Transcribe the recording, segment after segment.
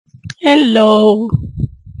Hello.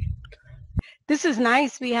 This is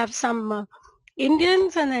nice. We have some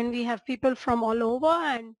Indians and then we have people from all over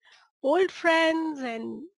and old friends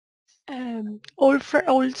and old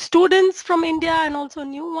students from India and also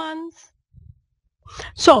new ones.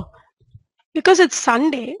 So, because it's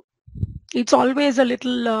Sunday, it's always a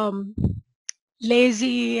little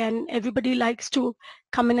lazy and everybody likes to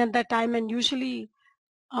come in at that time and usually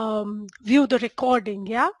view the recording.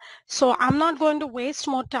 Yeah. So I'm not going to waste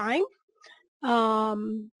more time.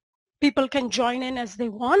 People can join in as they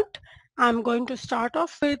want. I'm going to start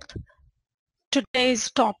off with today's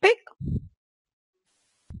topic.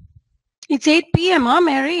 It's 8 p.m., huh,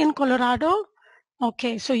 Mary, in Colorado?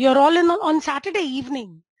 Okay, so you're all in on Saturday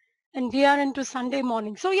evening and we are into Sunday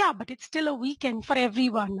morning. So yeah, but it's still a weekend for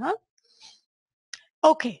everyone, huh?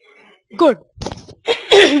 Okay, good.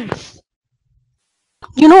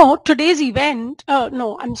 Today's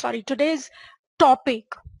today's topic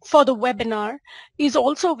for the webinar is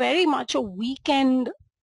also very much a weekend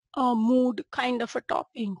mood kind of a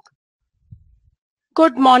topic.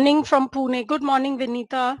 Good morning from Pune. Good morning,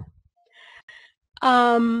 Vinita.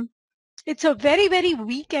 It's a very, very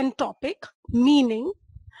weekend topic, meaning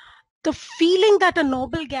the feeling that a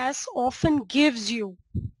noble gas often gives you,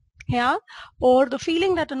 yeah, or the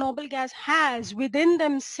feeling that a noble gas has within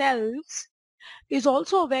themselves is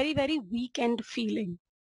also a very, very weekend feeling.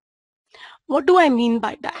 What do I mean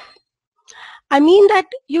by that? I mean that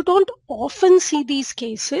you don't often see these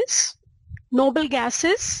cases, noble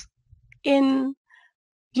gases, in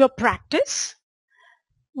your practice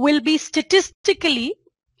will be statistically,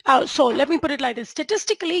 so let me put it like this.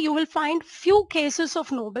 Statistically, you will find few cases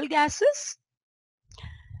of noble gases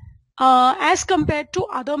as compared to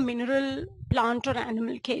other mineral, plant or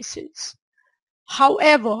animal cases.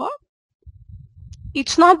 However,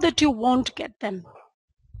 it's not that you won't get them.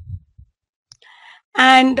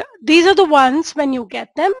 And these are the ones when you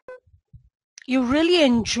get them, you really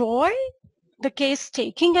enjoy the case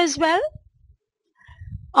taking as well.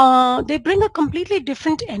 They bring a completely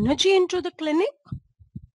different energy into the clinic.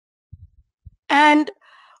 And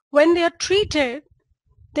when they are treated,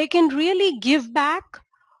 they can really give back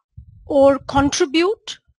or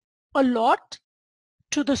contribute a lot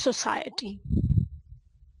to the society.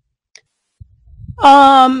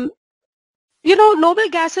 Noble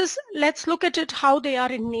gases, let's look at it how they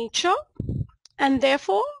are in nature and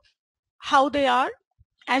therefore how they are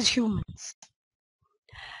as humans.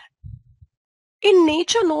 In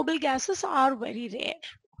nature, noble gases are very rare.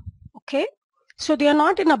 Okay, so they are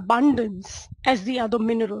not in abundance as the other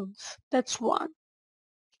minerals. That's one.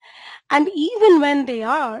 And even when they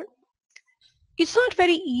are, it's not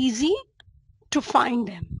very easy to find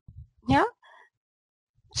them. Yeah,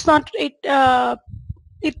 it's not.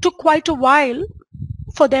 It took quite a while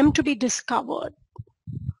for them to be discovered.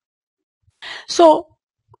 So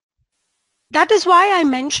that is why I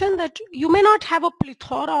mentioned that you may not have a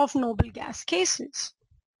plethora of noble gas cases.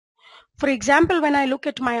 For example, when I look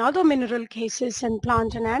at my other mineral cases and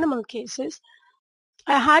plant and animal cases,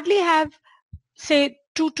 I hardly have, say,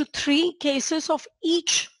 2 to 3 cases of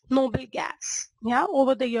each noble gas, yeah,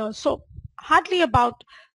 over the years. So hardly about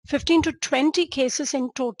 15 to 20 cases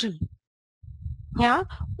in total, yeah,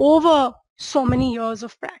 over so many years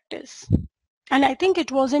of practice. And I think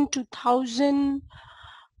it was in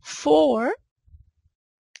 2004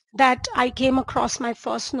 that I came across my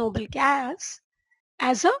first noble gas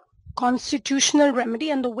as a constitutional remedy,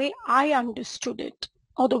 and the way I understood it,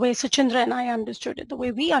 or the way Sachindra and I understood it, the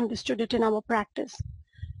way we understood it in our practice.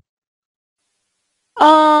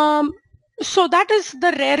 So that is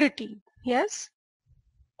the rarity, yes.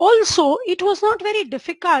 Also, it was not very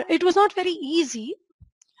difficult, it was not very easy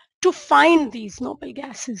to find these noble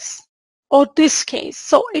gases, or this case.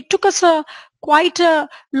 So it took us quite a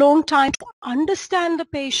long time to understand the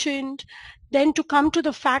patient, then to come to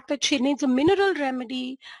the fact that she needs a mineral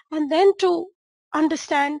remedy, and then to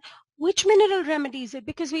understand which mineral remedy is it,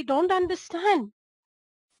 because we don't understand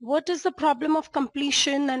what is the problem of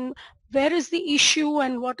completion and where is the issue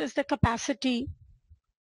and what is the capacity,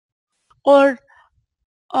 or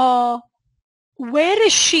where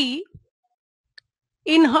is she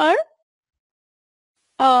in her,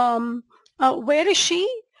 where is she,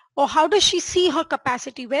 or how does she see her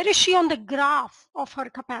capacity? Where is she on the graph of her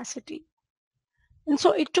capacity? And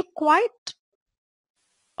so it took quite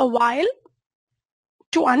a while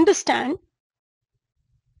to understand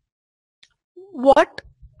what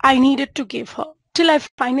I needed to give her, till I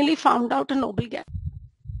finally found out a noble gas.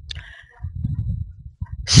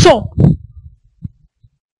 So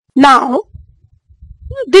now,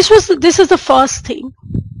 this is the first thing,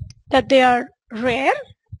 that they are rare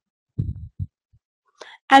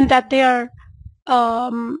and that they are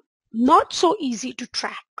not so easy to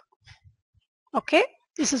track. Okay,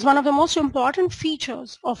 this is one of the most important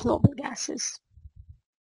features of noble gases.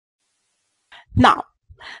 Now,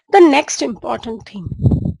 the next important thing,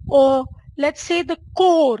 or let's say the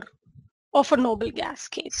core of a noble gas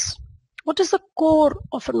case. What is the core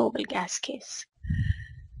of a noble gas case?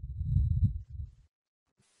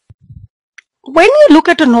 When you look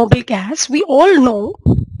at a noble gas, we all know,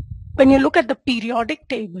 when you look at the periodic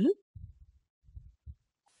table,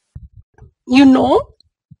 you know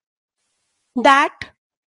that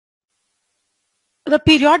the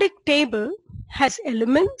periodic table has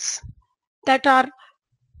elements that are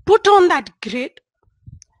put on that grid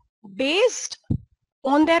based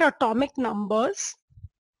on their atomic numbers,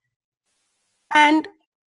 and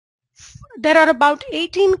there are about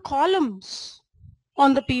 18 columns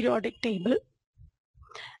on the periodic table,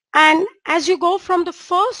 and as you go from the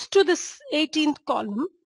first to the 18th column,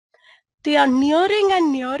 they are nearing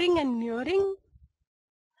and nearing and nearing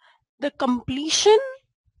the completion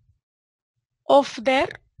of their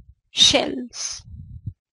shells,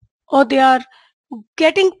 or they are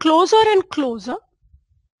getting closer and closer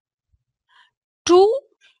to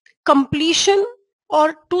completion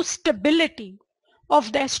or to stability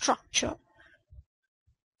of their structure.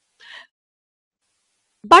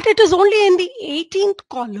 But it is only in the 18th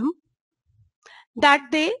column that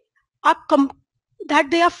they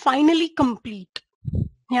are finally complete,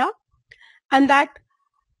 yeah, and that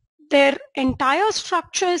their entire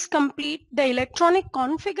structure is complete, the electronic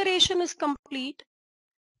configuration is complete,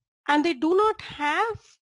 and they do not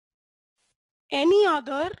have any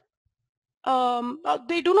other,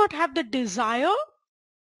 they do not have the desire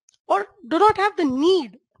or do not have the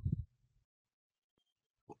need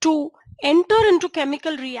to enter into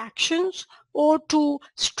chemical reactions or to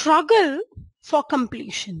struggle for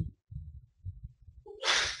completion.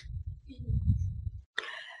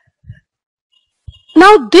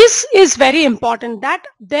 Now this is very important, that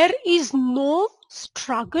there is no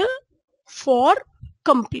struggle for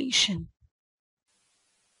completion,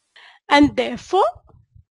 and therefore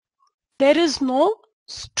there is no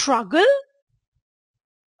struggle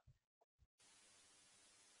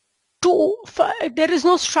there is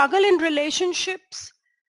no struggle in relationships,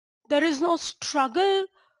 there is no struggle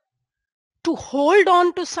to hold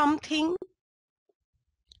on to something,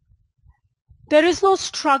 there is no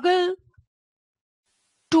struggle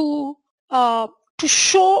to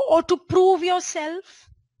show or to prove yourself.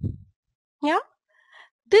 Yeah,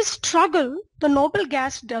 this struggle the noble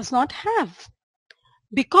gas does not have,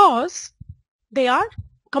 because they are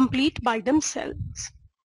complete by themselves.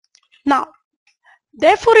 Now,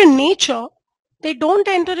 therefore in nature they don't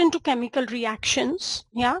enter into chemical reactions,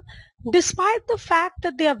 yeah, despite the fact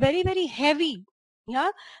that they are very, very heavy, yeah,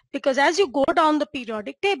 because as you go down the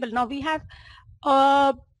periodic table, now we have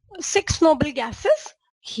 6 noble gases: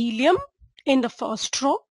 helium in the first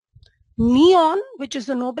row, neon, which is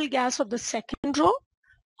the noble gas of the second row,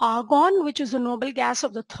 argon, which is the noble gas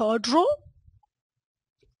of the third row,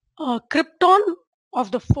 krypton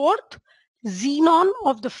of the fourth, xenon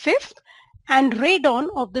of the fifth, and radon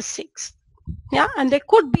of the sixth. Yeah, and there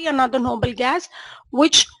could be another noble gas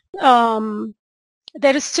which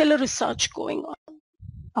there is still a research going on.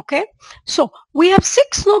 Okay, so we have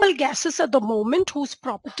 6 noble gases at the moment whose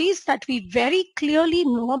properties that we very clearly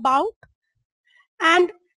know about,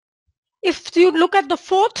 and if you look at the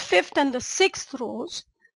 4th, 5th and the 6th rows,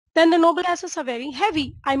 then the noble gases are very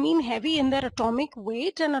heavy. I mean heavy in their atomic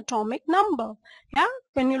weight and atomic number. Yeah,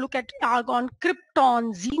 when you look at argon,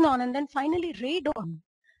 krypton, xenon, and then finally radon,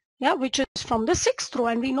 yeah, which is from the 6th row,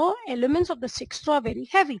 and we know elements of the 6th row are very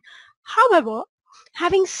heavy. However,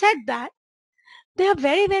 having said that, they are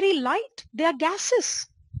very, very light. They are gases.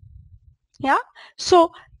 Yeah,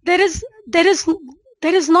 so there is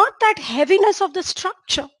not that heaviness of the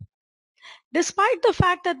structure. Despite the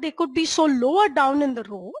fact that they could be so lower down in the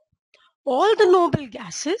row, all the noble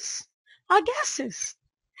gases are gases.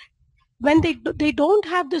 When they don't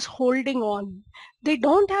have this holding on, they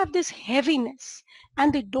don't have this heaviness,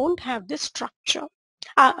 and they don't have this structure.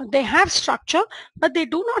 They have structure, but they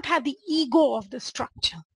do not have the ego of the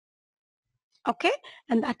structure. Okay,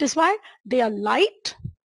 and that is why they are light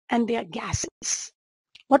and they are gases.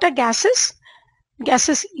 What are gases?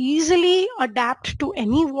 Gases easily adapt to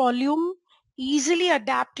any volume, easily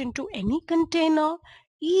adapt into any container,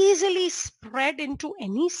 easily spread into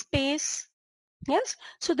any space. Yes,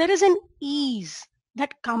 so there is an ease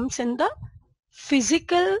that comes in the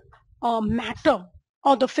physical matter,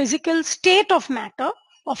 or the physical state of matter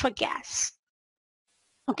of a gas.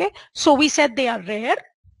 Okay, so we said they are rare,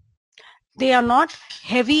 they are not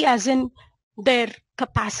heavy as in their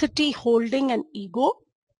capacity holding an ego.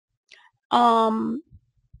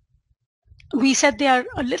 We said they are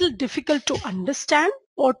a little difficult to understand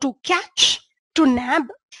or to catch, to nab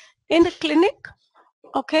in the clinic.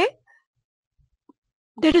 Okay,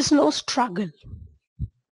 there is no struggle.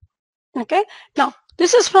 Okay, now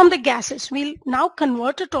this is from the gases. We'll now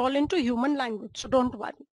convert it all into human language, so don't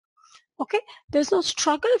worry. Okay, there's no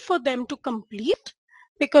struggle for them to complete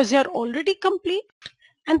because they are already complete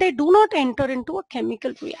and they do not enter into a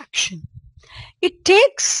chemical reaction. It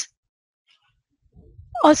takes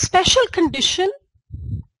a special condition.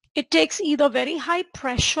 It takes either very high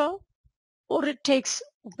pressure, or it takes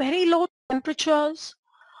very low temperatures,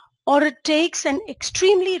 or it takes an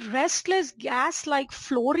extremely restless gas like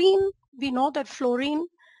fluorine. We know that fluorine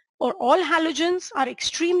or all halogens are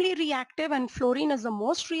extremely reactive, and fluorine is the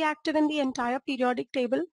most reactive in the entire periodic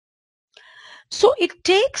table. So it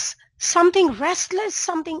takes something restless,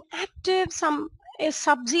 something active, some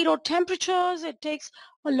sub-zero temperatures. It takes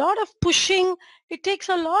a lot of pushing. It takes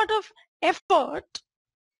a lot of effort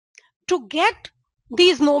to get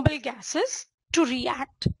these noble gases to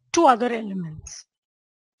react to other elements.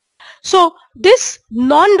 So this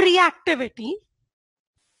non-reactivity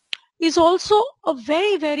is also a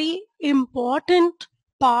very, very important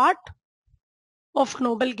part of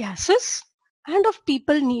noble gases and of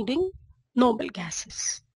people needing noble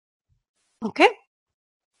gases. Okay.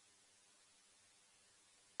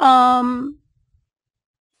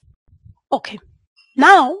 Okay.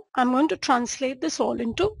 Now I'm going to translate this all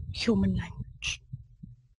into human language.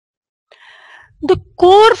 The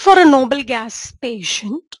core for a noble gas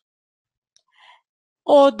patient,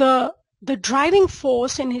 or the driving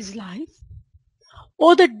force in his life,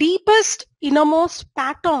 or the deepest innermost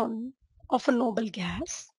pattern of a noble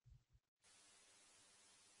gas,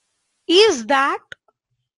 is that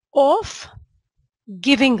of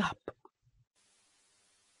giving up,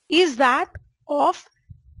 is that of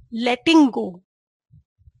letting go.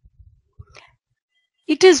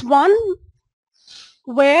 It is one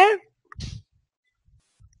where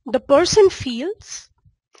the person feels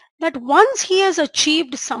that once he has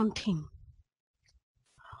achieved something,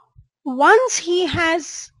 once he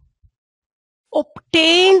has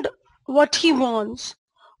obtained what he wants,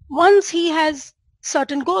 once he has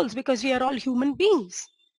certain goals, because we are all human beings,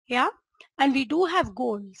 yeah, and we do have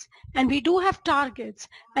goals, and we do have targets,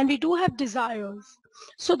 and we do have desires.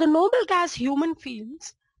 So the noble gas human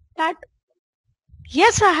feels that,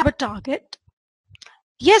 yes, I have a target,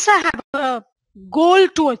 yes, I have a goal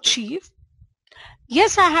to achieve,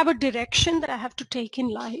 yes, I have a direction that I have to take in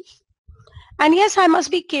life, and yes, I must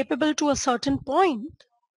be capable to a certain point,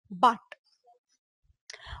 but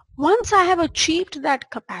once I have achieved that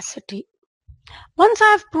capacity, once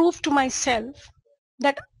I have proved to myself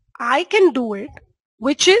that I can do it,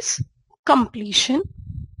 which is completion,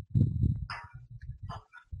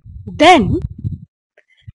 then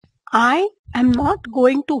I am not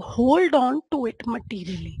going to hold on to it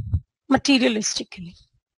materialistically.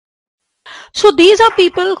 So these are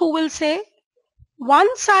people who will say,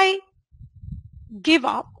 once I give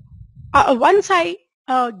up, once I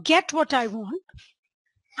get what I want,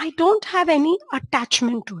 I don't have any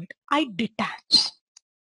attachment to it. I detach.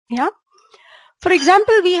 Yeah. For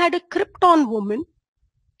example, we had a Krypton woman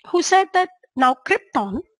who said that now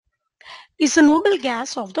Krypton is a noble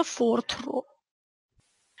gas of the fourth row.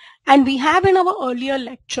 And we have in our earlier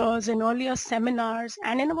lectures, in earlier seminars,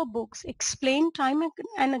 and in our books explained time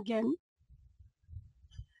and again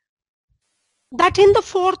that in the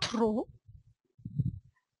fourth row,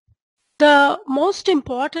 the most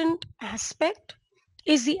important aspect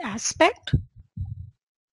is the aspect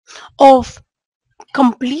of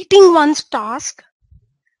completing one's task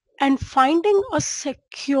and finding a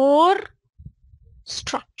secure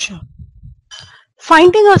structure,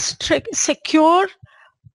 finding a secure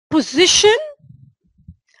position,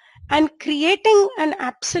 and creating an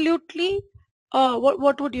absolutely,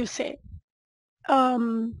 what would you say,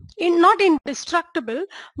 not indestructible,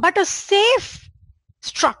 but a safe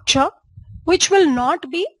structure which will not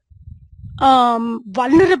be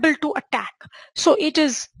vulnerable to attack. So it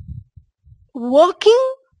is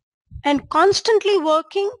working and constantly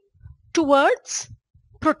working towards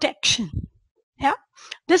protection. Yeah,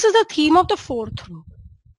 this is the theme of the fourth row.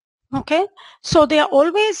 Okay, so they are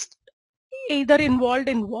always either involved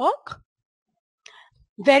in work,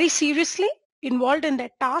 very seriously involved in their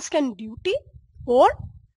task and duty,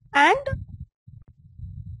 and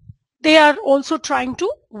they are also trying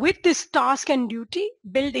to, with this task and duty,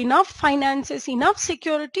 build enough finances, enough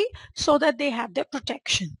security, so that they have their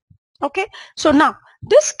protection. Okay, so now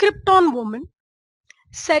this Krypton woman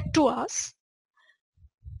said to us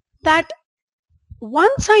that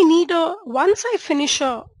once I finish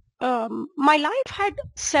my life had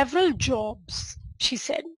several jobs, she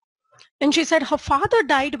said. And she said her father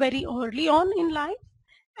died very early on in life,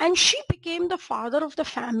 and she became the father of the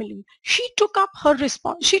family. She took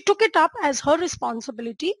it up as her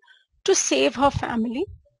responsibility to save her family,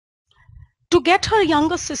 to get her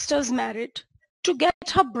younger sisters married, to get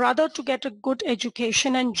her brother to get a good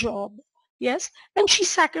education and job. Yes, and she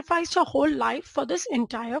sacrificed her whole life for this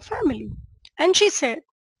entire family. And she said,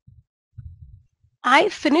 I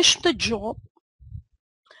finished the job.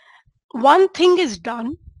 One thing is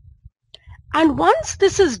done. And once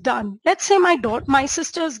this is done, let's say my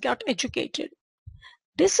sisters got educated.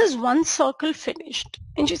 This is one circle finished.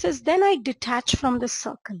 And she says, then I detach from this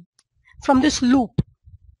circle, from this loop.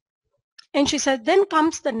 And she said, then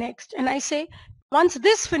comes the next. And I say, once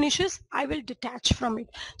this finishes, I will detach from it.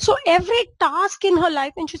 So every task in her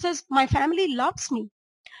life, and she says, my family loves me,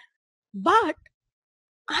 but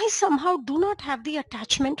I somehow do not have the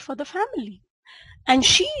attachment for the family. And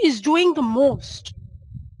she is doing the most.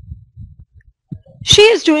 She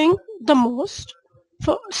is doing the most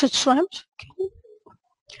for such times.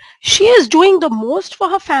 She is doing the most for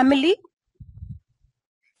her family.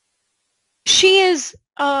 She is,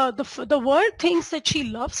 the world thinks that she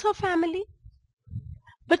loves her family.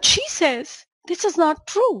 But she says, this is not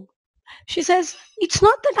true. She says, it's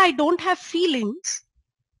not that I don't have feelings.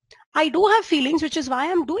 I do have feelings, which is why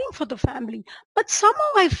I'm doing for the family. But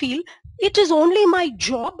somehow I feel it is only my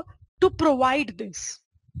job to provide this.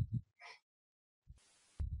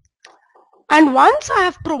 And once I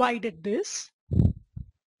have provided this,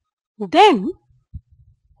 then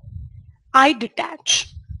I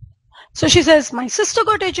detach. So she says, my sister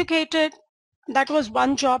got educated. That was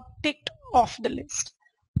one job ticked off the list.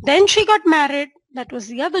 Then she got married. That was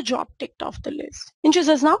the other job ticked off the list. And she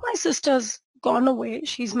says, now my sister's gone away.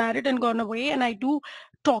 She's married and gone away. And I do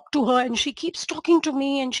talk to her and she keeps talking to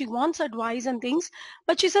me and she wants advice and things.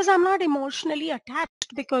 But she says, I'm not emotionally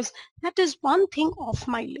attached because that is one thing off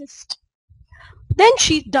my list. Then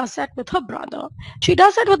she does that with her brother. She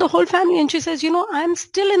does that with the whole family. And she says, I'm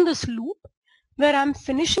still in this loop where I'm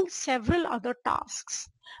finishing several other tasks.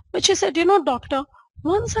 But she said, doctor,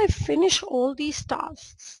 once I finish all these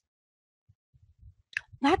tasks,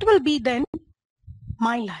 that will be then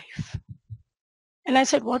my life. And I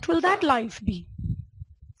said, what will that life be?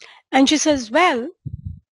 And she says, well,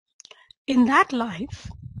 in that life,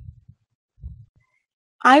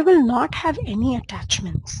 I will not have any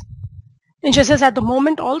attachments. And she says, at the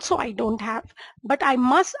moment also I don't have, but I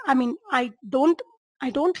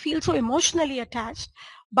don't feel so emotionally attached,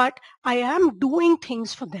 but I am doing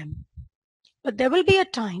things for them. But there will be a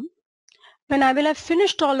time when I will have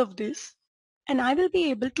finished all of this and I will be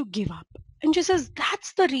able to give up. And she says,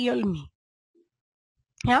 that's the real me.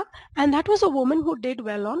 Yeah. And that was a woman who did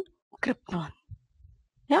well on Krypton.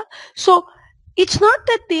 Yeah. So it's not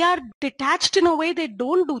that they are detached in a way they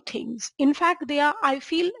don't do things. In fact,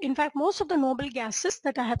 most of the noble gases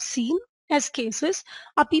that I have seen as cases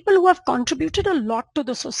are people who have contributed a lot to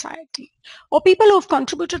the society or people who have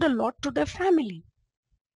contributed a lot to their family.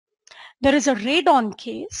 There is a radon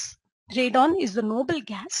case. Radon is the noble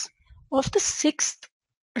gas of the 6th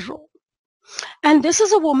row. And this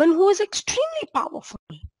is a woman who is extremely powerful.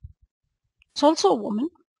 It's also a woman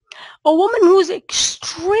who is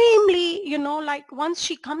extremely, like once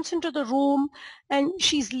she comes into the room and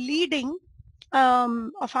she's leading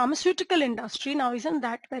a pharmaceutical industry. Now, isn't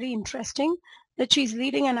that very interesting that she's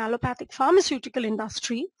leading an allopathic pharmaceutical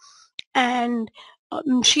industry? And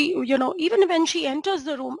she, even when she enters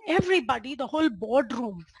the room, everybody, the whole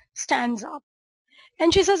boardroom stands up.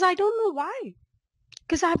 And she says, I don't know why.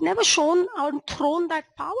 Because I've never shown or thrown that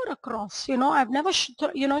power across. I've never, she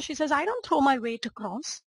says, I don't throw my weight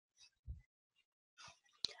across.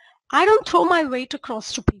 I don't throw my weight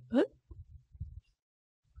across to people.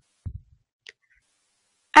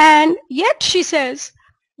 And yet she says,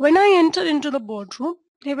 when I enter into the boardroom,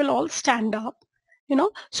 they will all stand up,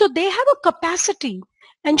 so they have a capacity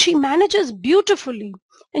and she manages beautifully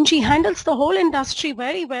and she handles the whole industry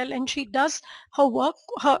very well and she does her work,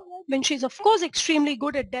 when she's of course extremely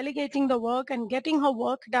good at delegating the work and getting her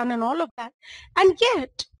work done and all of that. And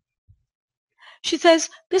yet she says,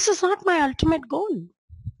 this is not my ultimate goal.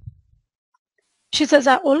 She says,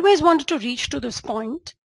 I always wanted to reach to this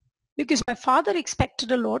point because my father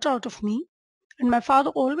expected a lot out of me and my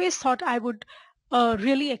father always thought I would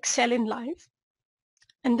really excel in life.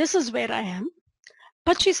 And this is where I am.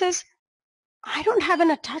 But she says, I don't have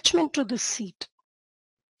an attachment to this seat.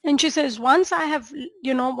 And she says, once I have,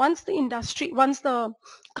 once the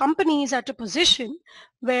company is at a position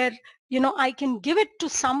where, I can give it to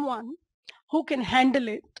someone who can handle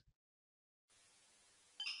it.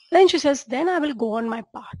 Then she says, then I will go on my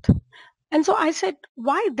path. And so I said,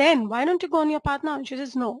 why then? Why don't you go on your path now? And she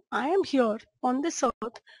says, no, I am here on this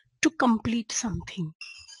earth to complete something.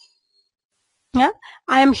 Yeah,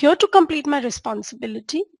 I am here to complete my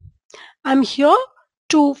responsibility. I'm here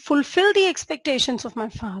to fulfill the expectations of my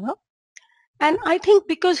father. And I think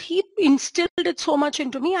because he instilled it so much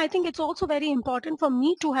into me, I think it's also very important for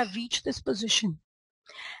me to have reached this position.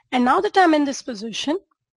 And now that I'm in this position,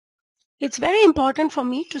 it's very important for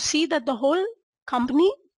me to see that the whole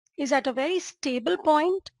company is at a very stable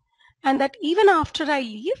point, and that even after I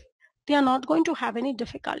leave, they are not going to have any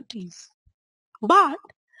difficulties. But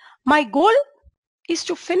my goal is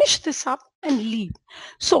to finish this up and leave.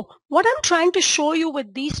 So what I'm trying to show you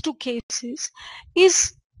with these two cases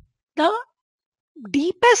is the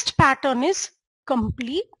deepest pattern is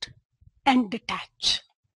complete and detach.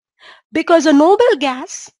 Because a noble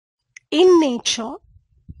gas in nature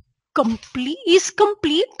is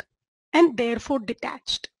complete and therefore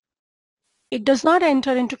detached. It does not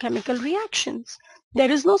enter into chemical reactions.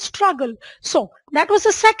 There is no struggle. So that was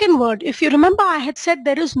the second word. If you remember, I had said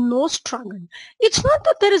there is no struggle. It's not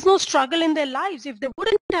that there is no struggle in their lives. If there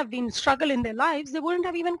wouldn't have been struggle in their lives, they wouldn't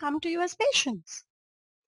have even come to you as patients.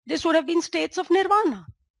 This would have been states of nirvana.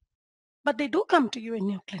 But they do come to you in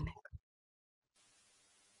your clinic.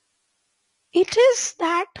 It is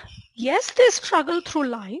that, yes, they struggle through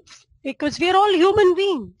life because we are all human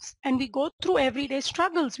beings and we go through everyday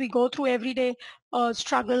struggles. We go through everyday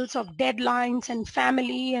struggles of deadlines and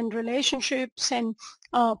family and relationships and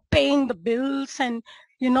paying the bills and,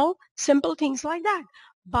 simple things like that.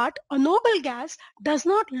 But a noble gas does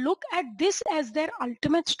not look at this as their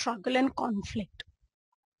ultimate struggle and conflict.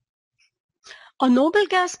 A noble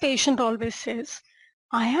gas patient always says,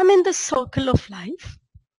 I am in the circle of life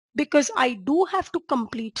because I do have to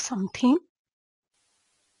complete something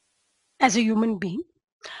as a human being.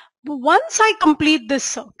 But once I complete this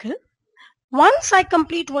circle, once I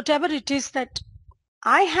complete whatever it is that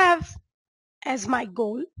I have as my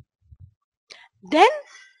goal, then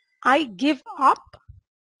I give up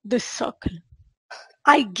this circle.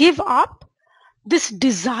 I give up this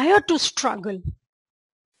desire to struggle.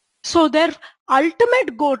 So their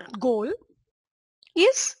ultimate goal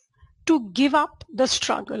is to give up the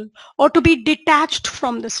struggle or to be detached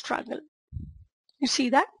from the struggle. You see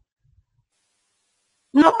that?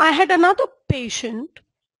 Now, I had another patient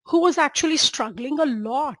who was actually struggling a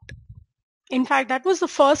lot. In fact, that was the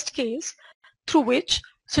first case through which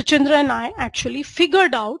Suchindra and I actually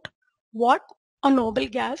figured out what a noble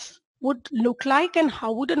gas would look like and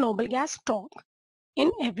how would a noble gas talk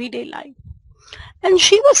in everyday life. And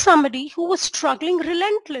she was somebody who was struggling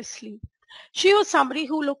relentlessly. She was somebody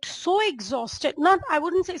who looked so exhausted, I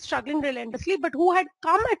wouldn't say struggling relentlessly, but who had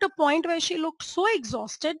come at a point where she looked so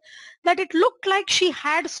exhausted that it looked like she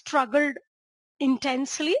had struggled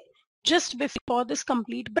intensely just before this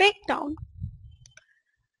complete breakdown.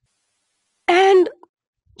 And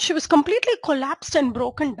she was completely collapsed and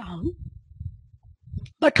broken down.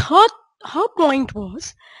 But her point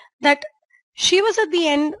was that she was at the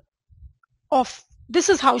end of, this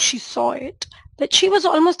is how she saw it, that she was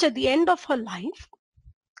almost at the end of her life,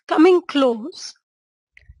 coming close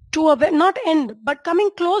to not end, but coming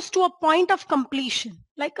close to a point of completion.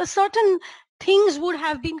 Like a certain things would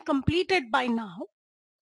have been completed by now,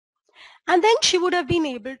 and then she would have been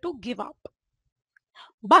able to give up.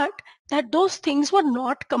 But that those things were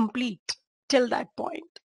not complete till that point.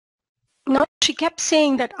 Now she kept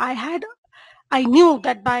saying that I knew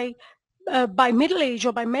that by middle age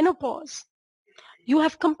or by menopause, you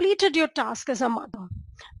have completed your task as a mother.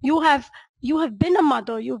 You have been a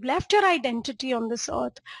mother. You've left your identity on this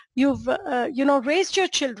earth. You've raised your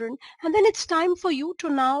children, and then it's time for you to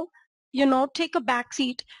now take a back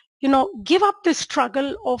seat. Give up this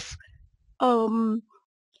struggle of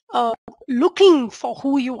looking for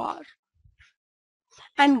who you are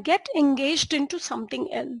and get engaged into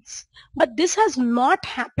something else. But this has not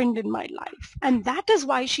happened in my life, and that is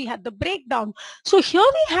why she had the breakdown. So here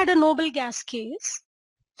we had a noble gas case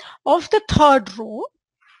of the third row,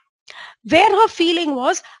 where her feeling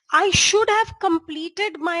was, I should have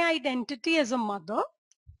completed my identity as a mother.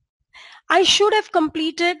 I should have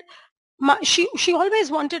completed she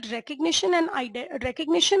always wanted recognition and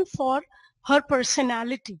recognition for her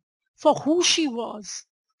personality, for who she was.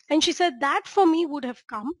 And she said that for me would have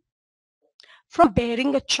come from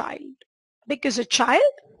bearing a child, because a child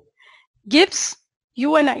gives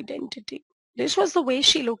you an identity. This was the way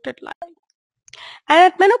she looked at life. And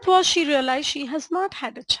at menopause, she realized she has not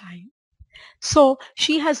had a child. So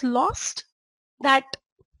she has lost that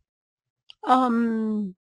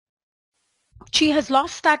She has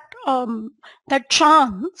lost that that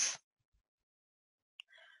chance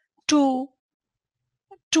to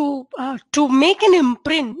make an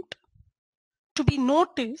imprint, to be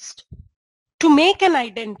noticed, to make an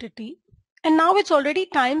identity. And now it's already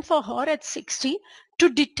time for her at 60 to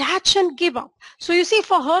detach and give up. So you see,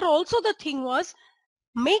 for her also the thing was,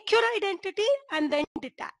 make your identity and then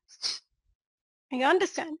detach. You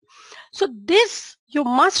understand? So this, you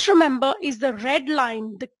must remember, is the red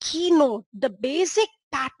line, the keynote, the basic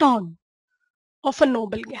pattern of a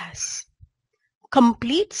noble gas.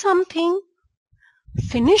 Complete something,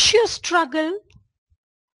 finish your struggle,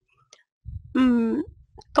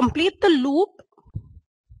 complete the loop,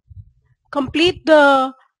 complete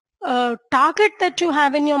the target that you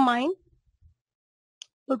have in your mind.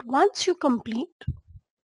 But once you complete,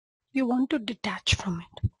 you want to detach from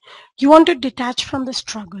it. You want to detach from the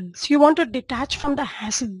struggles. You want to detach from the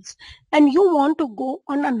hassles. And you want to go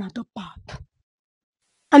on another path.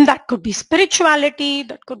 And that could be spirituality.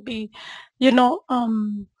 That could be,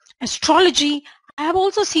 astrology. I have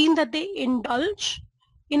also seen that they indulge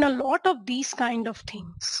in a lot of these kind of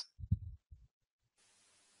things.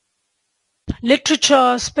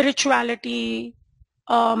 Literature, spirituality,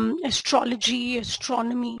 astrology,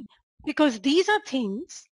 astronomy, because these are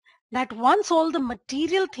things that once all the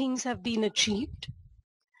material things have been achieved,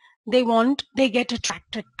 they get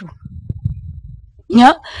attracted to.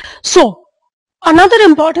 Yeah. So another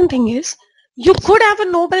important thing is, you could have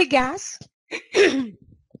a noble gas.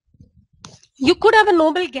 You could have a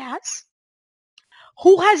noble gas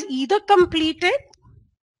who has either completed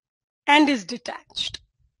and is detached.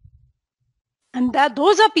 And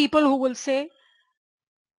those are people who will say,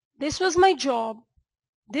 this was my job,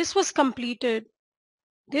 this was completed,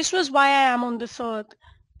 this was why I am on this earth,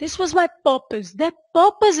 this was my purpose. Their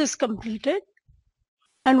purpose is completed.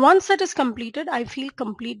 And once that is completed, I feel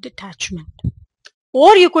complete detachment.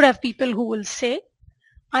 Or you could have people who will say,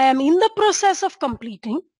 I am in the process of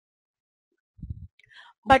completing,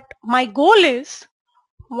 but my goal is,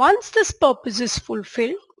 once this purpose is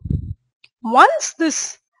fulfilled, once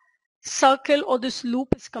this circle or this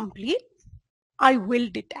loop is complete, I will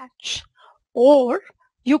detach. Or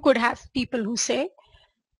you could have people who say,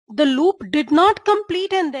 the loop did not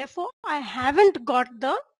complete and therefore I haven't got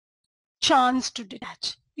the chance to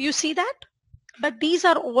detach. You see that? But these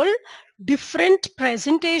are all different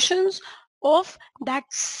presentations of that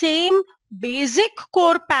same basic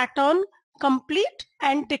core pattern, complete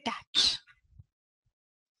and detach.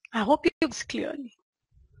 I hope you see clearly.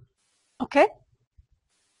 Okay.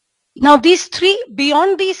 Now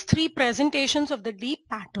beyond these three presentations of the deep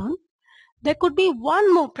pattern, there could be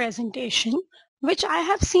one more presentation which I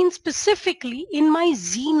have seen specifically in my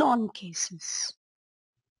Xenon cases.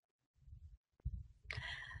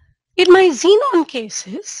 In my Xenon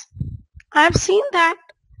cases, I have seen that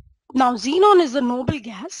now Xenon is the noble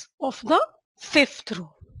gas of the 5th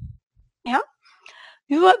row. Yeah.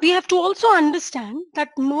 We have to also understand that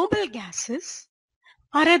noble gases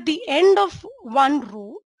are at the end of one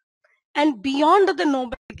row, and beyond the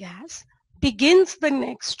noble gas begins the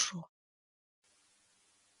next row.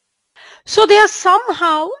 So they are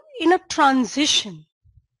somehow in a transition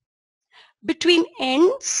between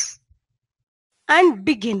ends and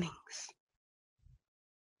beginnings.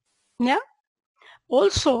 Yeah.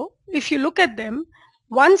 Also, if you look at them,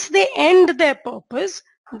 once they end their purpose,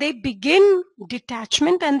 they begin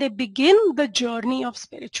detachment and they begin the journey of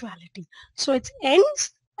spirituality. So it's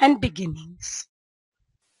ends and beginnings.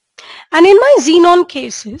 And in my Xenon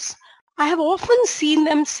cases, I have often seen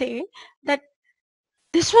them say that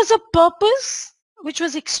this was a purpose which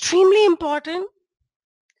was extremely important.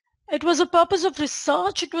 It was a purpose of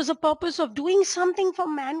research. It was a purpose of doing something for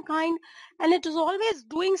mankind. And it is always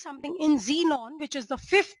doing something in Xenon, which is the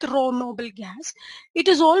 5th row noble gas. It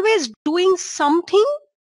is always doing something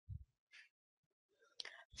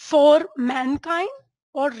for mankind,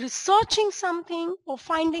 or researching something, or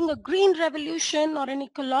finding a green revolution or an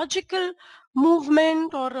ecological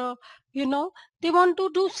movement, or they want to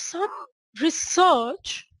do some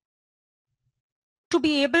research to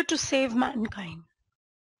be able to save mankind.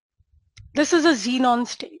 This is a Xenon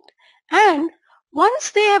state. And once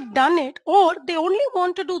they have done it, or they only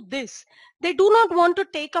want to do this, they do not want to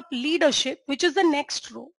take up leadership, which is the next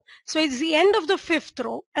row. So it's the end of the 5th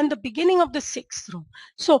row and the beginning of the 6th row.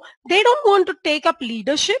 So they don't want to take up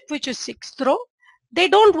leadership, which is 6th row. They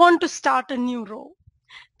don't want to start a new row.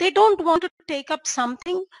 They don't want to take up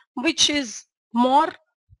something which is more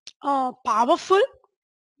powerful,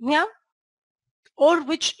 yeah, or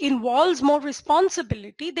which involves more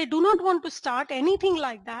responsibility. They do not want to start anything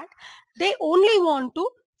like that. They only want to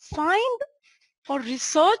find or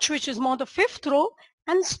research, which is more the fifth row,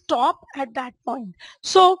 and stop at that point.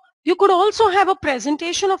 So you could also have a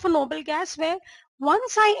presentation of a noble gas where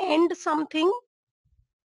once I end something,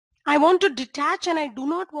 I want to detach and I do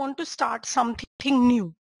not want to start something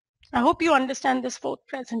new. I hope you understand this fourth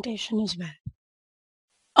presentation as well.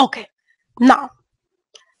 Okay, now,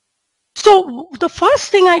 so the first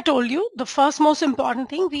thing I told you, the first most important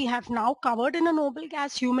thing we have now covered in a noble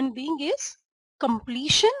gas human being is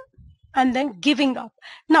completion and then giving up.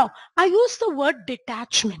 Now, I use the word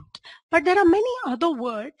detachment, but there are many other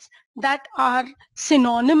words that are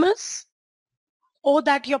synonymous or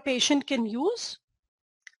that your patient can use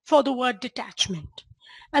for the word detachment.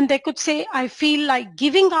 And they could say, I feel like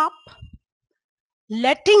giving up,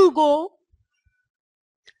 letting go,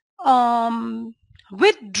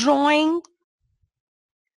 withdrawing.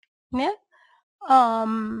 Yeah?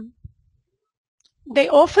 They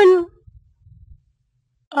often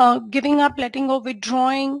giving up, letting go,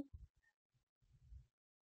 withdrawing,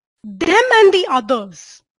 them and the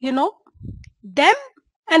others, you know, them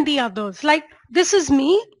and the others. Like, this is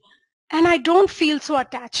me and I don't feel so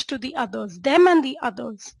attached to the others, them and the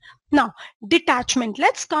others. Now, detachment.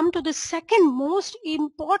 Let's come to the second most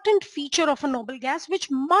important feature of a noble gas,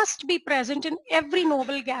 which must be present in every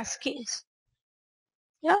noble gas case.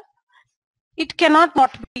 Yeah, it cannot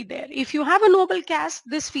not be there. If you have a noble gas,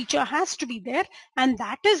 this feature has to be there, and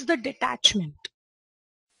that is the detachment.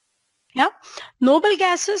 Yeah, noble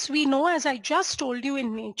gases, we know, as I just told you,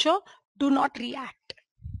 in nature do not react.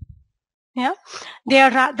 Yeah, they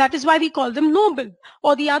are, that is why we call them noble,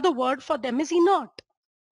 or the other word for them is inert.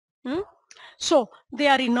 So they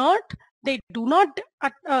are inert, they do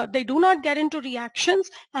not get into reactions,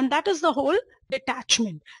 and that is the whole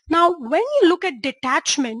detachment. Now, when you look at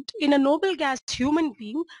detachment in a noble gas human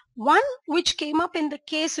being, one which came up in the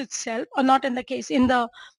case itself, or not in the case, in the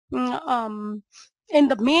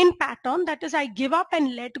main pattern, that is, I give up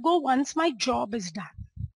and let go once my job is done.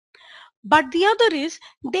 But the other is,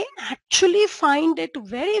 they actually find it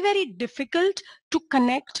very, very difficult to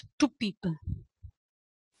connect to people.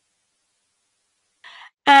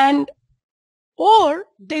 And or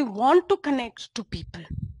they want to connect to people.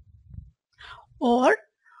 Or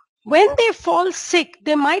when they fall sick,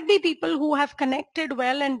 there might be people who have connected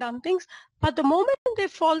well and done things, but the moment they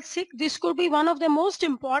fall sick, this could be one of the most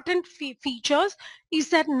important features, is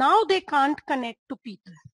that now they can't connect to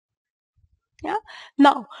people. Yeah.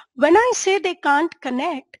 Now, when I say they can't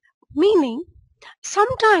connect, meaning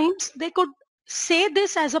sometimes they could say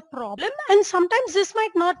this as a problem, and sometimes this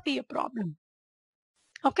might not be a problem.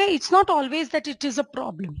 Okay, it's not always that it is a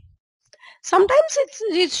problem. Sometimes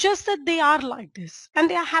it's just that they are like this and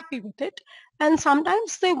they are happy with it, and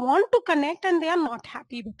sometimes they want to connect and they are not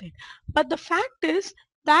happy with it. But the fact is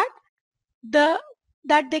that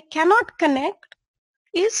they cannot connect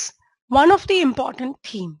is one of the important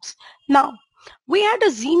themes. Now, we had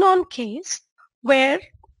a Xenon case where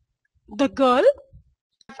the girl,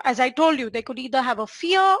 as I told you, they could either have a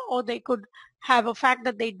fear, or they could have a fact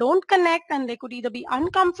that they don't connect, and they could either be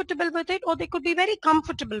uncomfortable with it or they could be very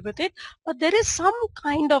comfortable with it. But there is some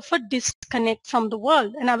kind of a disconnect from the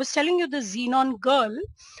world. And I was telling you, the Xenon girl,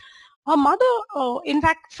 her mother, in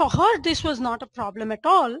fact, for her, this was not a problem at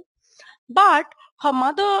all. But her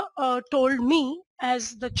mother told me,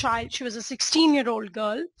 as the child, she was a 16-year-old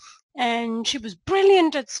girl, and she was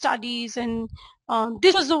brilliant at studies, and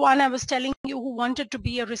this was the one I was telling you, who wanted to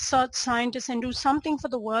be a research scientist and do something for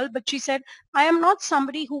the world. But she said, I am not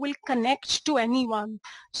somebody who will connect to anyone.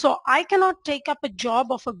 So I cannot take up a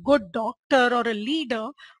job of a good doctor or a leader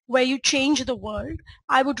where you change the world.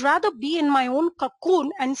 I would rather be in my own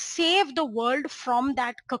cocoon and save the world from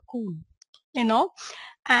that cocoon, you know.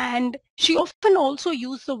 And she often also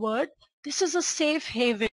used the word, this is a safe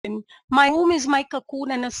haven. My home is my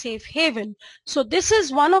cocoon and a safe haven. So this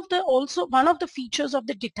is also one of the features of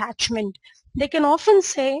the detachment. They can often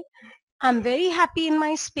say, I'm very happy in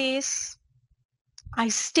my space. I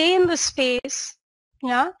stay in the space.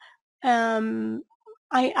 Yeah.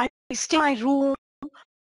 I stay in my room.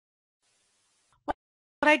 But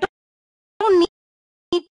I don't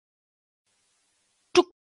need to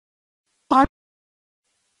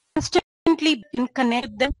constantly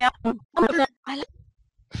connect them. I like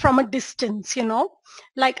from a distance, you know,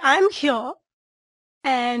 like I'm here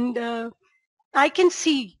and I can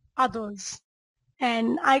see others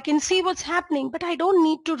and I can see what's happening, but I don't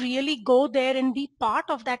need to really go there and be part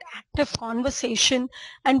of that active conversation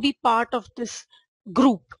and be part of this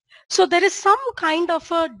group. So there is some kind of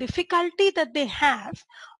a difficulty that they have,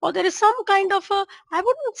 or there is some kind of a, I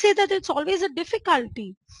wouldn't say that it's always a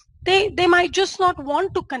difficulty. They might just not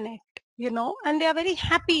want to connect, and they are very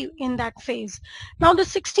happy in that phase. Now the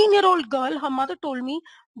 16-year-old girl, her mother told me,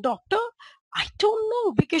 doctor, I don't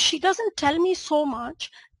know, because she doesn't tell me so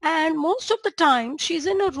much, and most of the time she's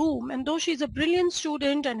in a room, and though she's a brilliant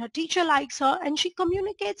student and her teacher likes her and she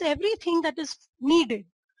communicates everything that is needed,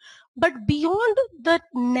 but beyond that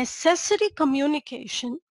necessary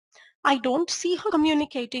communication, I don't see her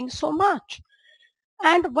communicating so much.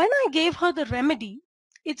 And when I gave her the remedy,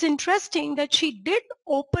 it's interesting that she did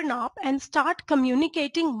open up and start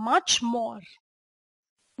communicating much more.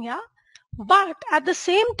 Yeah. But at the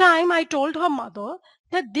same time, I told her mother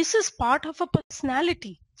that this is part of her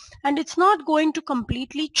personality and it's not going to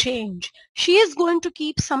completely change. She is going to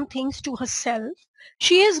keep some things to herself.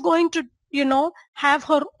 She is going to, have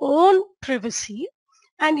her own privacy.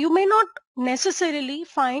 And you may not necessarily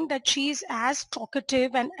find that she is as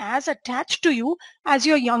talkative and as attached to you as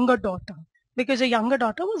your younger daughter, because your younger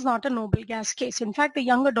daughter was not a noble gas case. In fact, the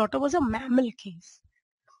younger daughter was a mammal case.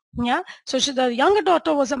 Yeah. So the younger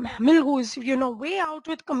daughter was a mammal who is, way out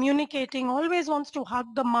with communicating, always wants to hug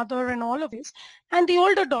the mother and all of this. And the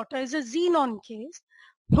older daughter is a Xenon case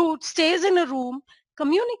who stays in a room,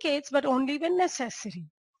 communicates, but only when necessary.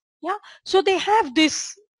 Yeah. So they have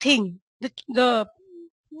this thing, the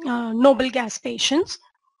noble gas patients.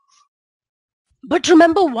 But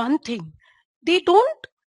remember one thing, they don't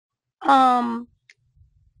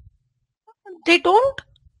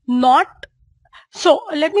not. So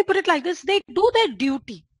let me put it like this. They do their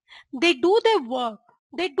duty. They do their work.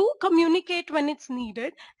 They do communicate when it's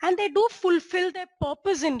needed, and they do fulfill their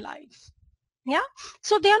purpose in life. Yeah.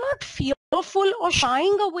 So they are not fearful or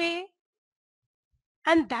shying away,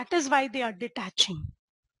 and that is why they are detaching.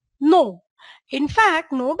 No. In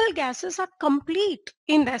fact, noble gases are complete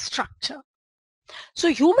in their structure. So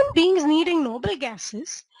human beings needing noble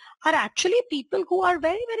gases are actually people who are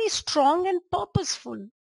very, very strong and purposeful.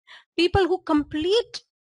 People who complete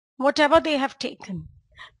whatever they have taken.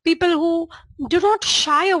 People who do not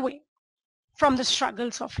shy away from the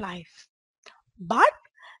struggles of life. But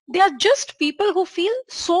they are just people who feel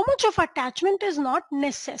so much of attachment is not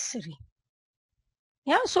necessary.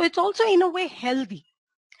 Yeah, so it's also in a way healthy.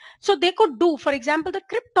 So they could do, for example, the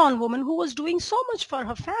Krypton woman who was doing so much for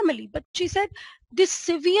her family, but she said this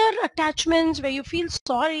severe attachments where you feel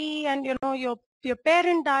sorry and your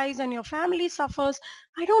parent dies and your family suffers,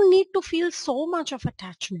 I don't need to feel so much of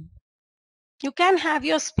attachment. You can have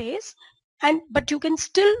your space, but you can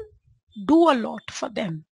still do a lot for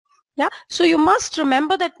them. Yeah. So you must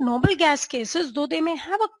remember that noble gas cases, though they may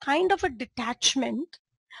have a kind of a detachment,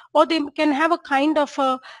 or they can have a kind of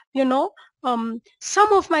a,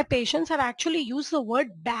 some of my patients have actually used the word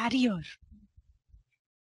barrier,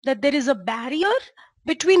 that there is a barrier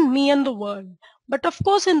between me and the world. But of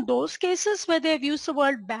course, in those cases where they have used the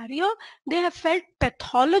word barrier, they have felt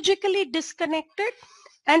pathologically disconnected,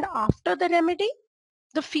 and after the remedy,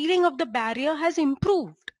 the feeling of the barrier has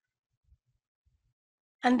improved.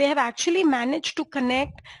 And they have actually managed to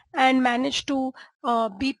connect and managed to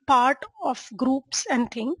be part of groups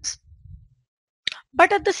and things.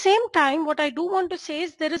 But at the same time, what I do want to say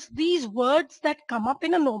is there is these words that come up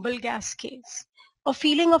in a noble gas case. A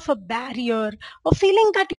feeling of a barrier, a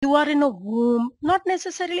feeling that you are in a womb, not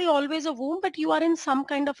necessarily always a womb, but you are in some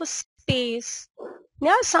kind of a space.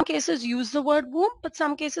 Yeah, some cases use the word womb, but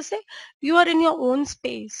some cases say you are in your own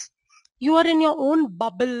space. You are in your own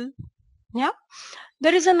bubble. Yeah.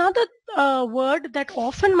 There is another word that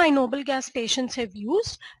often my noble gas patients have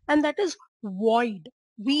used, and that is void.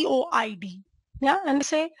 VOID. Yeah. And they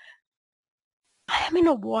say, I am in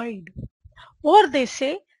a void. Or they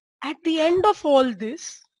say, at the end of all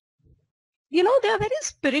this, they are very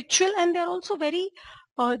spiritual, and they're also very,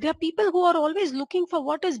 they are people who are always looking for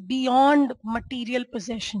what is beyond material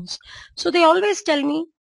possessions. So they always tell me,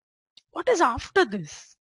 what is after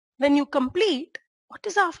this? When you complete, what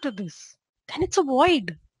is after this? Then it's a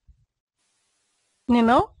void.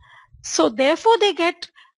 So therefore they get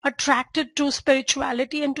attracted to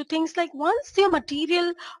spirituality and to things like, once your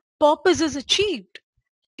material purpose is achieved,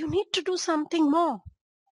 you need to do something more.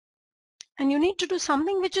 And you need to do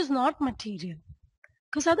something which is not material,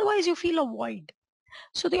 because otherwise you feel a void.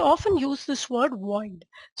 So they often use this word void.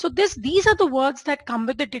 So these are the words that come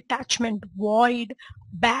with the detachment: void,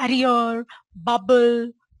 barrier, bubble,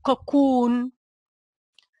 cocoon,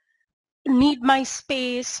 need my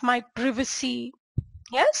space, my privacy.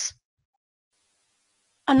 Yes.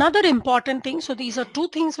 Another important thing, so these are two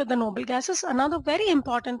things with the noble gases. Another very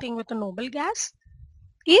important thing with the noble gas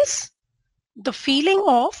is the feeling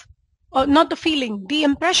of, not the feeling, the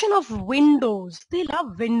impression of windows. They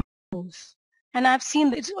love windows. And I've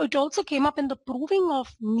seen this. It also came up in the proving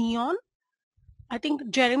of neon. I think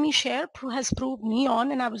Jeremy Sher has proved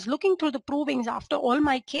neon, and I was looking through the provings after all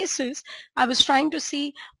my cases. I was trying to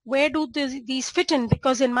see where do these fit in,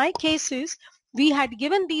 because in my cases, we had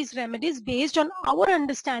given these remedies based on our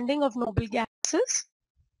understanding of noble gases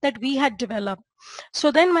that we had developed.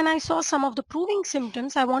 So then when I saw some of the proving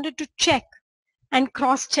symptoms, I wanted to check and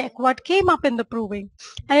cross-check what came up in the proving.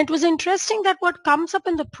 And it was interesting that what comes up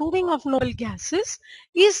in the proving of noble gases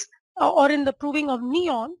is, or in the proving of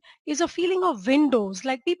neon, is a feeling of windows,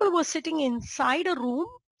 like people were sitting inside a room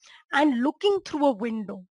and looking through a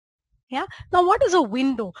window. Yeah. Now, what is a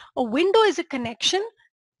window? A window is a connection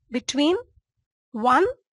between one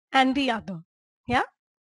and the other. Yeah.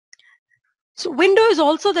 So window is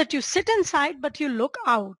also that you sit inside, but you look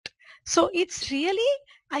out. So it's really,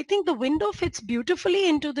 I think the window fits beautifully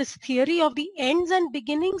into this theory of the ends and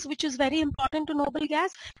beginnings, which is very important to noble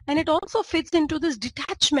gas. And it also fits into this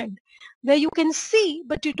detachment where you can see,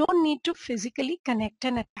 but you don't need to physically connect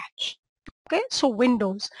and attach. Okay, so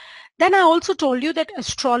windows. Then I also told you that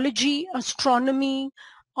astrology, astronomy,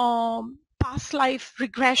 past life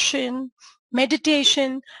regression,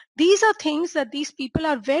 meditation, these are things that these people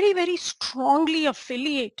are very, very strongly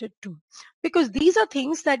affiliated to, because these are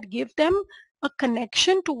things that give them a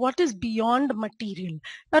connection to what is beyond material.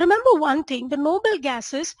 Now remember one thing, the noble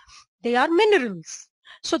gases, they are minerals.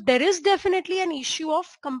 So there is definitely an issue of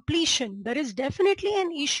completion. There is definitely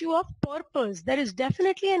an issue of purpose. There is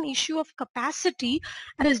definitely an issue of capacity.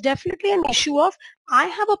 There is definitely an issue of, I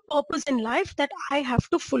have a purpose in life that I have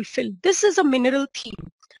to fulfill. This is a mineral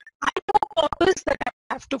theme. I have a purpose that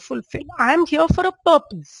I have to fulfill. I am here for a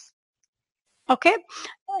purpose. Okay.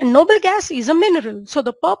 Noble gas is a mineral. So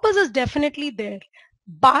the purpose is definitely there.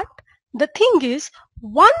 But the thing is,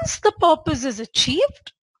 once the purpose is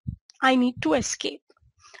achieved, I need to escape.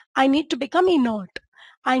 I need to become inert.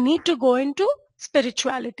 I need to go into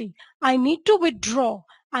spirituality. I need to withdraw.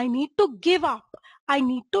 I need to give up. I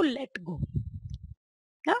need to let go.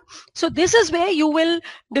 Yeah? So this is where you will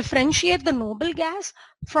differentiate the noble gas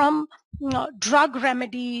from drug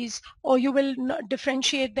remedies, or you will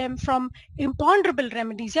differentiate them from imponderable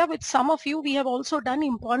remedies. Yeah, with some of you, we have also done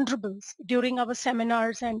imponderables during our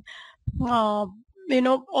seminars, and uh,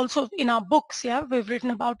 also in our books. Yeah, we've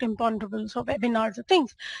written about imponderables or webinars or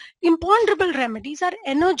things. Imponderable remedies are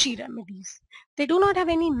energy remedies. They do not have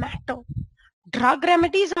any matter. Drug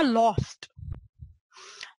remedies are lost.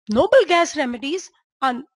 Noble gas remedies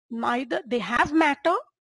are neither, they have matter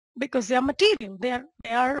because they are material, they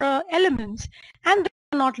are elements, and they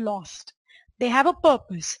are not lost. They have a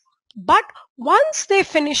purpose. But once they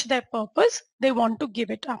finish their purpose, they want to give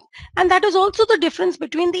it up. And that is also the difference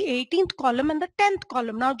between the 18th column and the 10th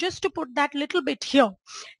column. Now, just to put that little bit here.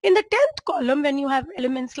 In the 10th column, when you have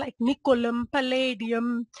elements like nickel,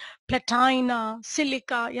 palladium, platina,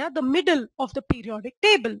 silica, yeah, the middle of the periodic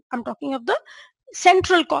table. I'm talking of the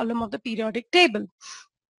central column of the periodic table.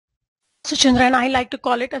 So Chandra and I like to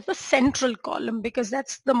call it as the central column because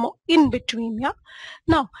that's the in between. Yeah.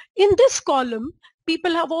 Now in this column,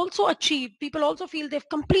 people have also achieved, people also feel they've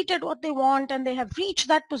completed what they want and they have reached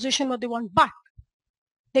that position what they want, but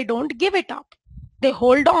they don't give it up. They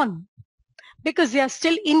hold on because they are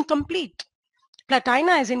still incomplete.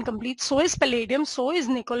 Platina is incomplete, so is palladium, so is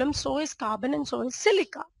nickel, so is carbon, and so is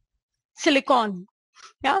silicon.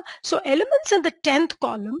 Yeah. So elements in the 10th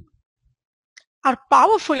column are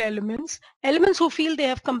powerful elements, elements who feel they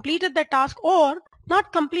have completed their task or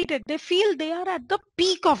not completed. They feel they are at the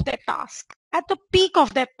peak of their task, at the peak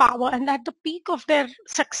of their power, and at the peak of their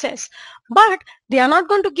success. But they are not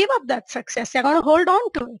going to give up that success. They're going to hold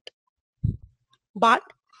on to it. But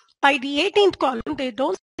by the 18th column, they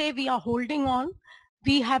don't say we are holding on,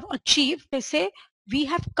 we have achieved. They say we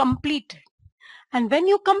have completed. And when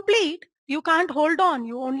you complete, you can't hold on.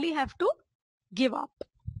 You only have to give up.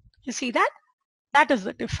 You see that? That is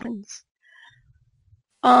the difference.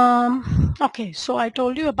 Okay, so I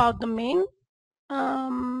told you about the main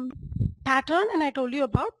pattern and I told you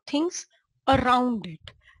about things around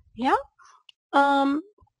it. Yeah. Now,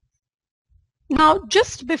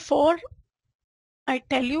 just before I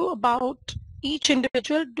tell you about each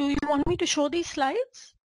individual, do you want me to show these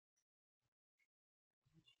slides?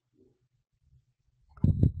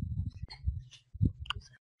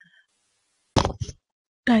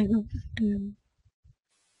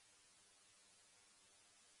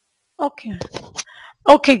 Okay.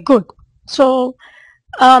 Okay, good. So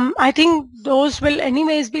I think those will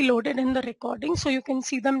anyways be loaded in the recording, so you can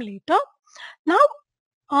see them later. Now,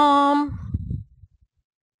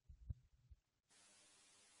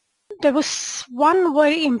 there was one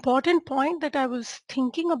very important point that I was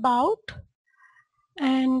thinking about,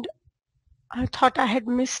 and I thought I had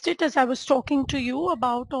missed it as I was talking to you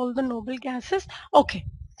about all the noble gases. Okay.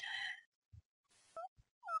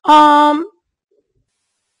 Um,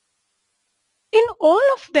 in all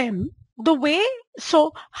of them,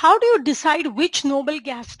 so how do you decide which noble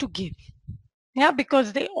gas to give? Yeah,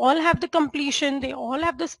 because they all have the completion, they all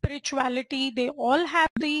have the spirituality, they all have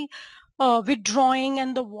the withdrawing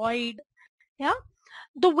and the void. Yeah,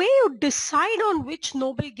 the way you decide on which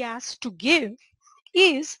noble gas to give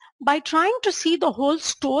is by trying to see the whole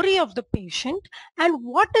story of the patient and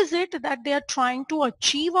what is it that they are trying to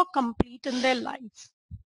achieve or complete in their life.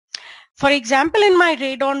 For example, in my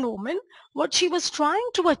Radon woman, what she was trying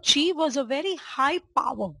to achieve was a very high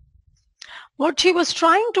power. What she was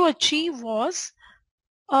trying to achieve was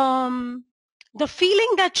the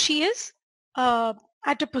feeling that she is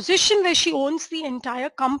at a position where she owns the entire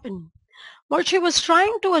company. What she was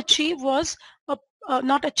trying to achieve was,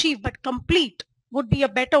 not achieve, but complete would be a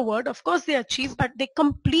better word. Of course they achieve, but they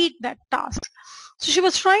complete that task. So she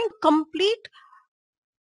was trying to complete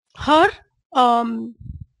her,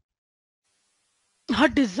 her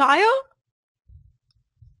desire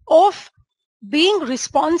of being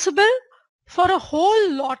responsible for a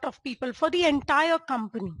whole lot of people, for the entire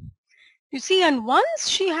company. You see, and once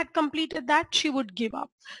she had completed that, she would give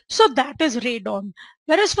up. So that is Radon.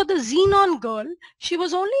 Whereas for the Xenon girl, she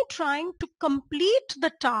was only trying to complete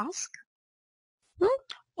the task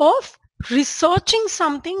of researching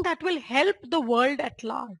something that will help the world at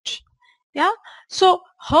large. Yeah. So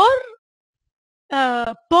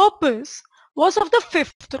her purpose was of the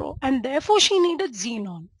fifth row, and therefore she needed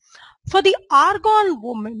Xenon. For the Argon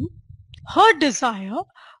woman, her desire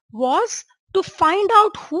was to find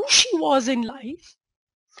out who she was in life.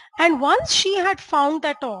 And once she had found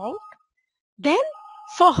that out, then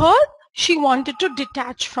for her, she wanted to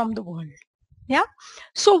detach from the world. Yeah.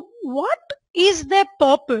 So what is their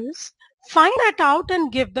purpose? Find that out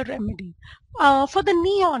and give the remedy. For the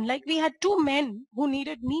neon, like we had two men who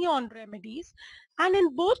needed neon remedies, and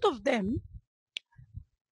in both of them,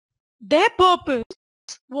 their purpose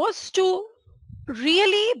was to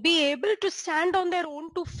really be able to stand on their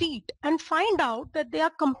own two feet and find out that they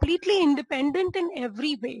are completely independent in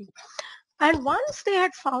every way. And once they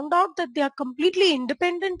had found out that they are completely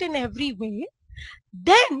independent in every way,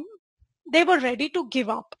 then they were ready to give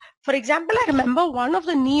up. For example, I remember one of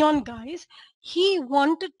the neon guys, he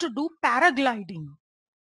wanted to do paragliding.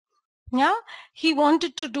 Yeah, he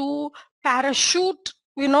wanted to do parachute,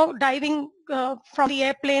 diving from the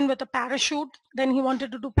airplane with a parachute. Then he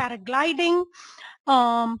wanted to do paragliding.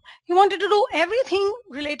 He wanted to do everything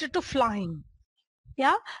related to flying.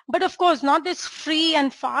 Yeah, but of course not this free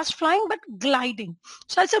and fast flying, but gliding.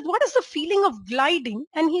 So I said, what is the feeling of gliding?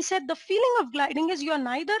 And he said, the feeling of gliding is you are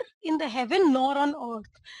neither in the heaven nor on earth,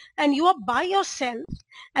 and you are by yourself,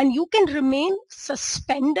 and you can remain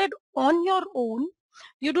suspended on your own.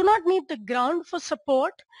 You do not need the ground for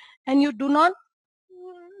support, and you do not,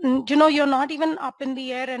 you're not even up in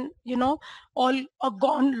the air, and all a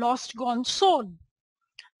gone, lost, gone soul.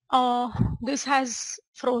 This has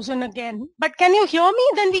frozen again. But can you hear me?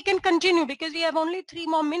 Then we can continue because we have only 3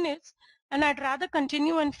 more minutes and I'd rather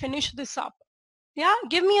continue and finish this up. Yeah,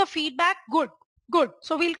 give me a feedback. Good, good.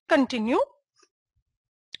 So we'll continue.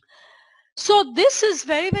 So this is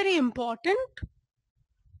very, very important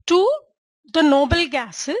to the noble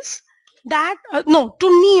gases that, no,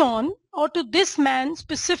 to neon or to this man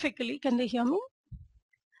specifically. Can they hear me?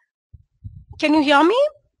 Can you hear me?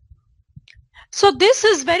 So this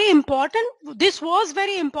is very important. This was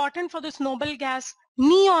very important for this noble gas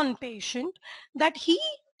neon patient, that he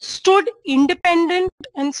stood independent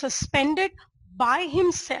and suspended by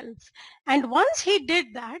himself. And once he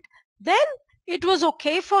did that, then it was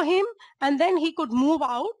okay for him, and then he could move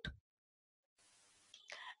out.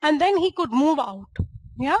 And then he could move out.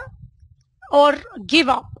 Yeah. Or give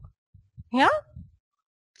up. Yeah.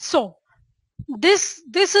 So this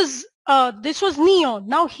was neon.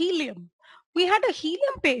 Now helium. We had a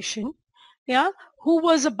helium patient, yeah, who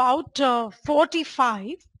was about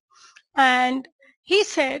 45, and he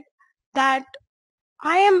said that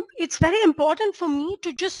it's very important for me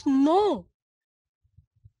to just know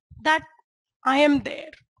that I am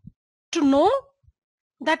there, to know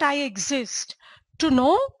that I exist, to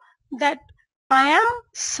know that I am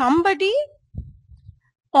somebody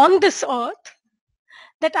on this earth,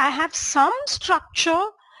 that I have some structure.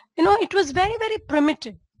 It was very, very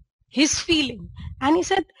primitive, his feeling. And he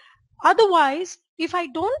said, otherwise, if I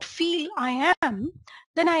don't feel I am,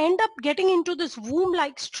 then I end up getting into this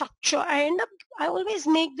womb-like structure. I always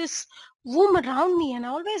make this womb around me, and I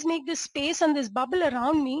always make this space and this bubble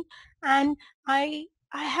around me, and I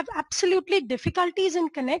I have absolutely difficulties in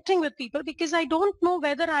connecting with people because I don't know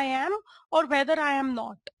whether I am or whether I am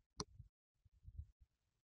not.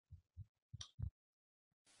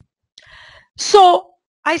 So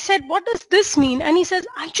I said, what does this mean? And he says,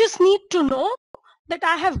 I just need to know that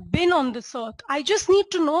I have been on this earth. I just need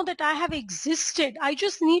to know that I have existed. I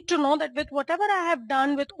just need to know that with whatever I have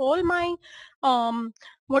done, with all my,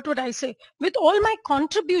 what would I say, with all my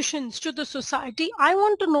contributions to the society, I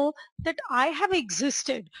want to know that I have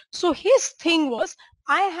existed. So his thing was,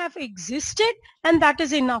 I have existed and that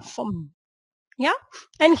is enough for me. Yeah.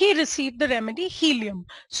 And he received the remedy helium.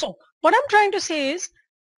 So what I'm trying to say is,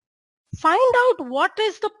 find out what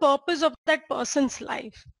is the purpose of that person's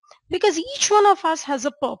life, because each one of us has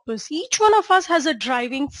a purpose, each one of us has a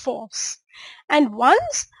driving force, and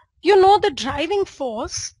once you know the driving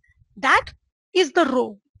force, that is the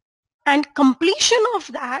row, and completion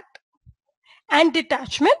of that and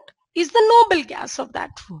detachment is the noble gas of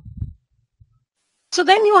that row. So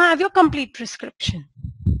then you have your complete prescription.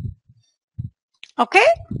 Okay.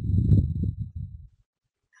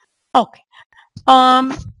 Okay.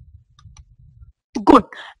 Good.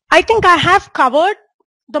 I think I have covered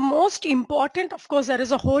the most important. Of course, there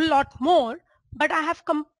is a whole lot more, but I have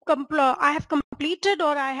completed,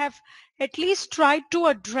 or I have at least tried to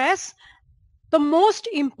address the most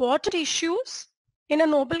important issues in a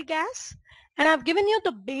noble gas. And I've given you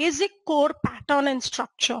the basic core pattern and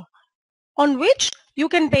structure on which you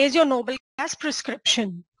can base your noble gas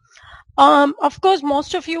prescription. Of course,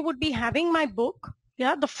 most of you would be having my book.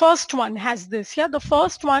 Yeah, the first one has this. Yeah, the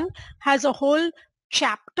first one has a whole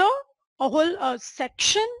chapter, a whole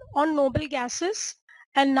section on noble gases.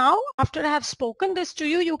 And now, after I have spoken this to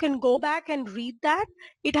you, you can go back and read that.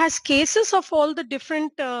 It has cases of all the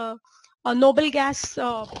different noble gas,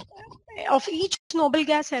 of each noble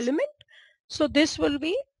gas element. So this will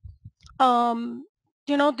be,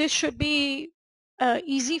 this should be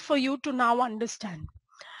easy for you to now understand.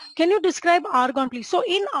 Can you describe argon, please? So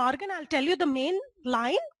in argon, I'll tell you the main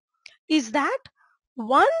line is that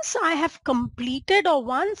once I have completed, or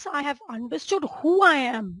once I have understood who I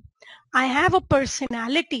am, I have a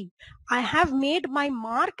personality, I have made my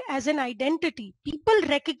mark as an identity. People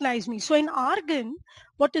recognize me. So in argon,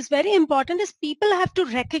 what is very important is people have to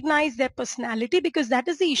recognize their personality, because that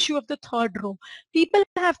is the issue of the third row. People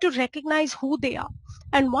have to recognize who they are.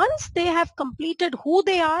 And once they have completed who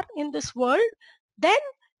they are in this world, then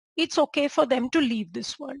it's okay for them to leave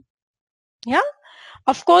this world. Yeah.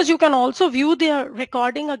 Of course, you can also view their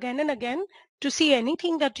recording again and again to see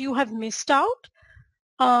anything that you have missed out.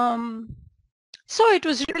 So it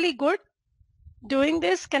was really good doing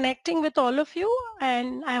this, connecting with all of you,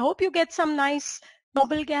 and I hope you get some nice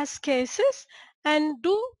noble gas cases, and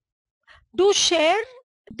do share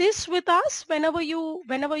this with us whenever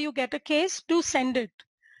you get a case. Do send it.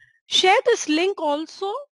 Share this link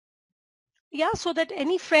also, yeah, so that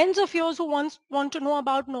any friends of yours who want to know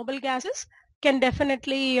about noble gases can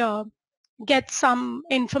definitely get some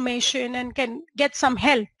information and can get some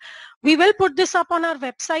help. We will put this up on our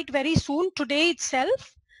website very soon, today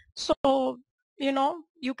itself. So,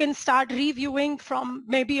 you can start reviewing from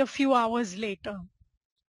maybe a few hours later.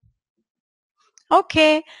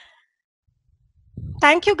 Okay.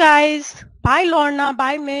 Thank you guys. Bye Lorna.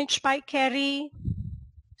 Bye Mitch. Bye Kerry.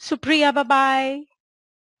 Supriya, bye-bye.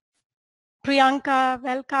 Priyanka,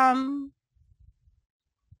 welcome.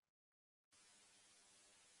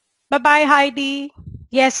 Bye-bye Heidi.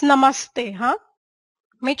 Yes, namaste, huh?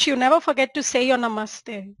 Mitch, you never forget to say your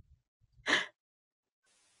namaste.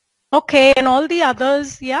 Okay, and all the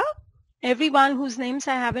others, yeah? Everyone whose names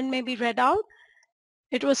I haven't maybe read out.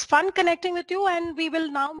 It was fun connecting with you, and we will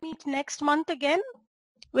now meet next month again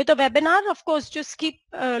with a webinar. Of course, just keep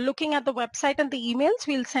looking at the website and the emails.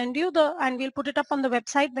 We'll send you and we'll put it up on the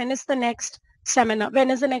website. When is the next seminar? When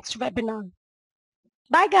is the next webinar?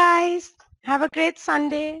 Bye guys. Have a great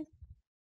Sunday.